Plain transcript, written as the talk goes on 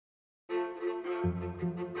Hi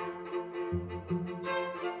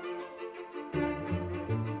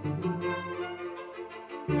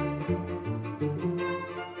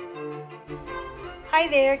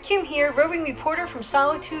there, Kim here, roving reporter from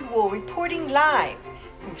Solitude Wool, reporting live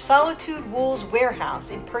from Solitude Wool's warehouse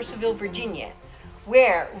in Purcellville, Virginia,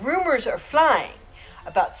 where rumors are flying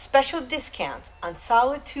about special discounts on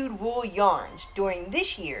Solitude Wool yarns during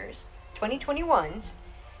this year's 2021's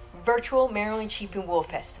virtual Maryland Sheep and Wool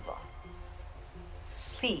Festival.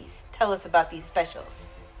 Please tell us about these specials.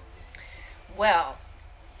 Well,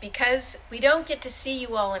 because we don't get to see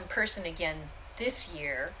you all in person again this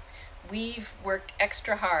year, we've worked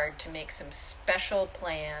extra hard to make some special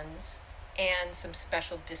plans and some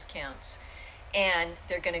special discounts. And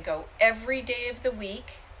they're going to go every day of the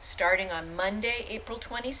week, starting on Monday, April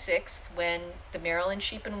 26th, when the Maryland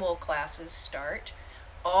Sheep and Wool classes start,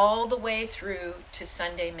 all the way through to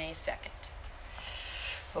Sunday, May 2nd.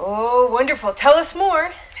 Oh, wonderful. Tell us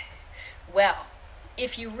more. Well,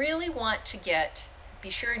 if you really want to be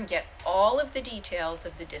sure and get all of the details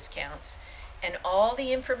of the discounts and all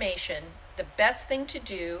the information, the best thing to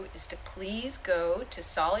do is to please go to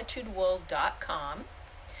solitudewool.com,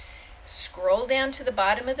 scroll down to the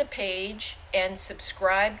bottom of the page, and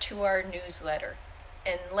subscribe to our newsletter,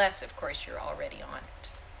 unless, of course, you're already on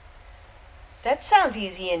it. That sounds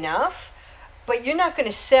easy enough, but you're not going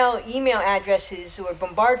to sell email addresses or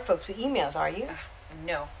bombard folks with emails, are you?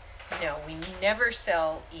 No, we never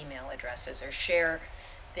sell email addresses or share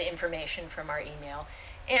the information from our email,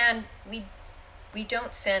 and we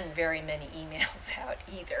don't send very many emails out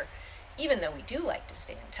either, even though we do like to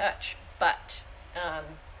stay in touch. But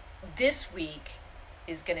this week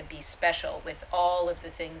is going to be special with all of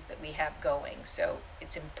the things that we have going. So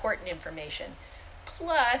it's important information.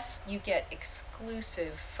 Plus, you get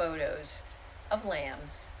exclusive photos of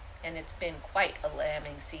lambs, and it's been quite a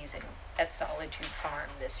lambing season at Solitude Farm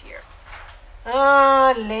this year.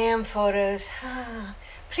 Ah, lamb photos.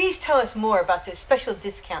 Please tell us more about those special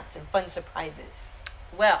discounts and fun surprises.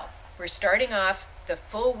 Well, we're starting off the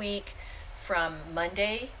full week from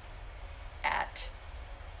Monday at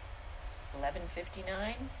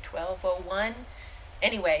 11:59, 12:01.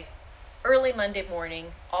 Anyway, early Monday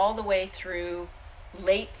morning, all the way through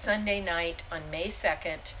late Sunday night on May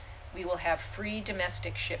 2nd, we will have free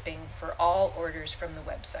domestic shipping for all orders from the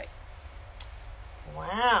website.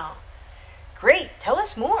 Wow. Great. Tell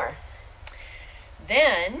us more.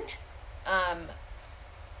 Then,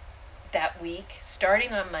 that week,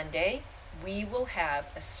 starting on Monday, we will have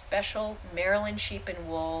a special Maryland Sheep and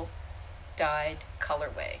Wool dyed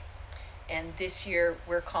colorway. And this year,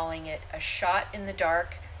 we're calling it a shot in the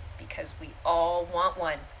dark because we all want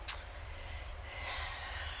one.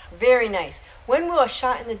 Very nice. When will a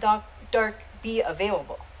shot in the dark be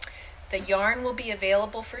available? The yarn will be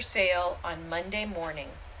available for sale on Monday morning.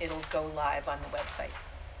 It'll go live on the website.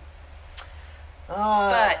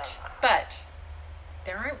 But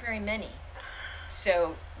there aren't very many.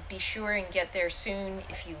 So be sure and get there soon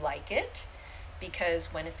if you like it,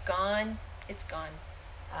 because when it's gone, it's gone.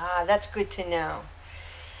 Ah, that's good to know.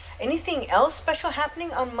 Anything else special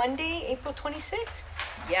happening on Monday, April 26th?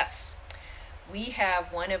 Yes. We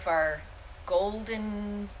have one of our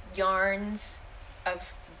golden yarns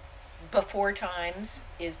of before times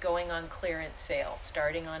is going on clearance sale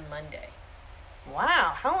starting on Monday.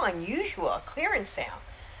 Wow, how unusual, a clearance sale.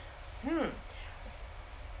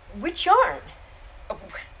 Which yarn? Oh,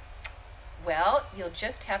 well, you'll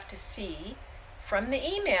just have to see from the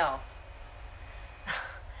email.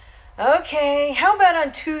 Okay, how about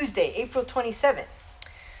on Tuesday, April 27th?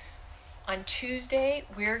 On Tuesday,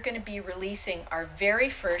 we're going to be releasing our very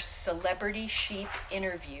first celebrity sheep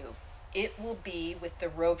interview. It will be with the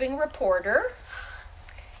roving reporter,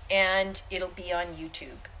 and it'll be on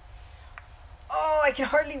YouTube. Oh, I can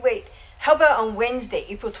hardly wait. How about on Wednesday,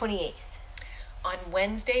 April 28th? On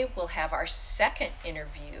Wednesday, we'll have our second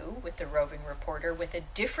interview with the roving reporter with a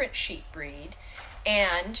different sheep breed.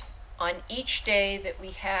 And on each day that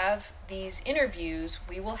we have these interviews,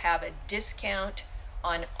 we will have a discount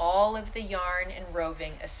on all of the yarn and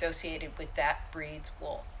roving associated with that breed's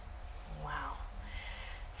wool. Wow.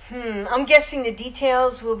 I'm guessing the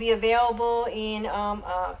details will be available in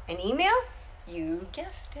an email? You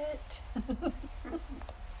guessed it.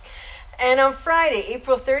 And on Friday,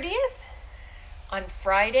 April 30th? On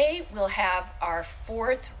Friday, we'll have our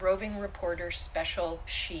fourth roving reporter special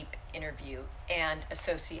sheep interview and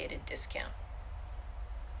associated discount.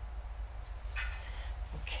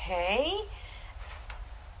 Okay.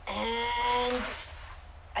 And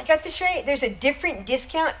I got this right. There's a different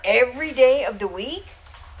discount every day of the week?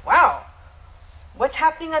 Wow. What's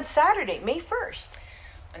happening on Saturday, May 1st?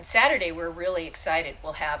 On Saturday, we're really excited.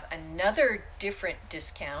 We'll have another different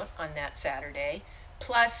discount on that Saturday.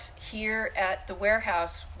 Plus, here at the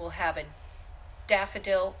warehouse, we'll have a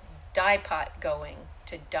daffodil dye pot going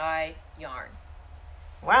to dye yarn.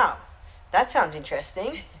 Wow, that sounds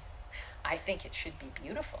interesting. I think it should be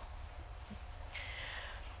beautiful.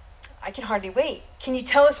 I can hardly wait. Can you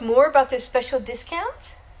tell us more about those special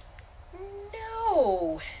discounts?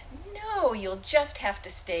 No, you'll just have to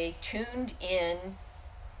stay tuned in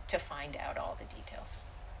to find out all the details.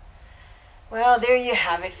 Well, there you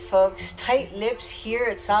have it, folks. Tight lips here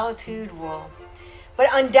at Solitude Wool. But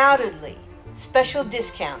undoubtedly, special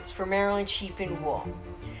discounts for Maryland sheep and wool.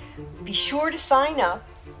 Be sure to sign up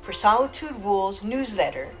for Solitude Wool's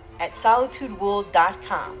newsletter at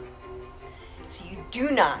solitudewool.com so you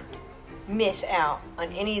do not miss out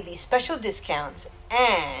on any of these special discounts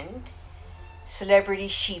and celebrity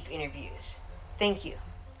sheep interviews. Thank you.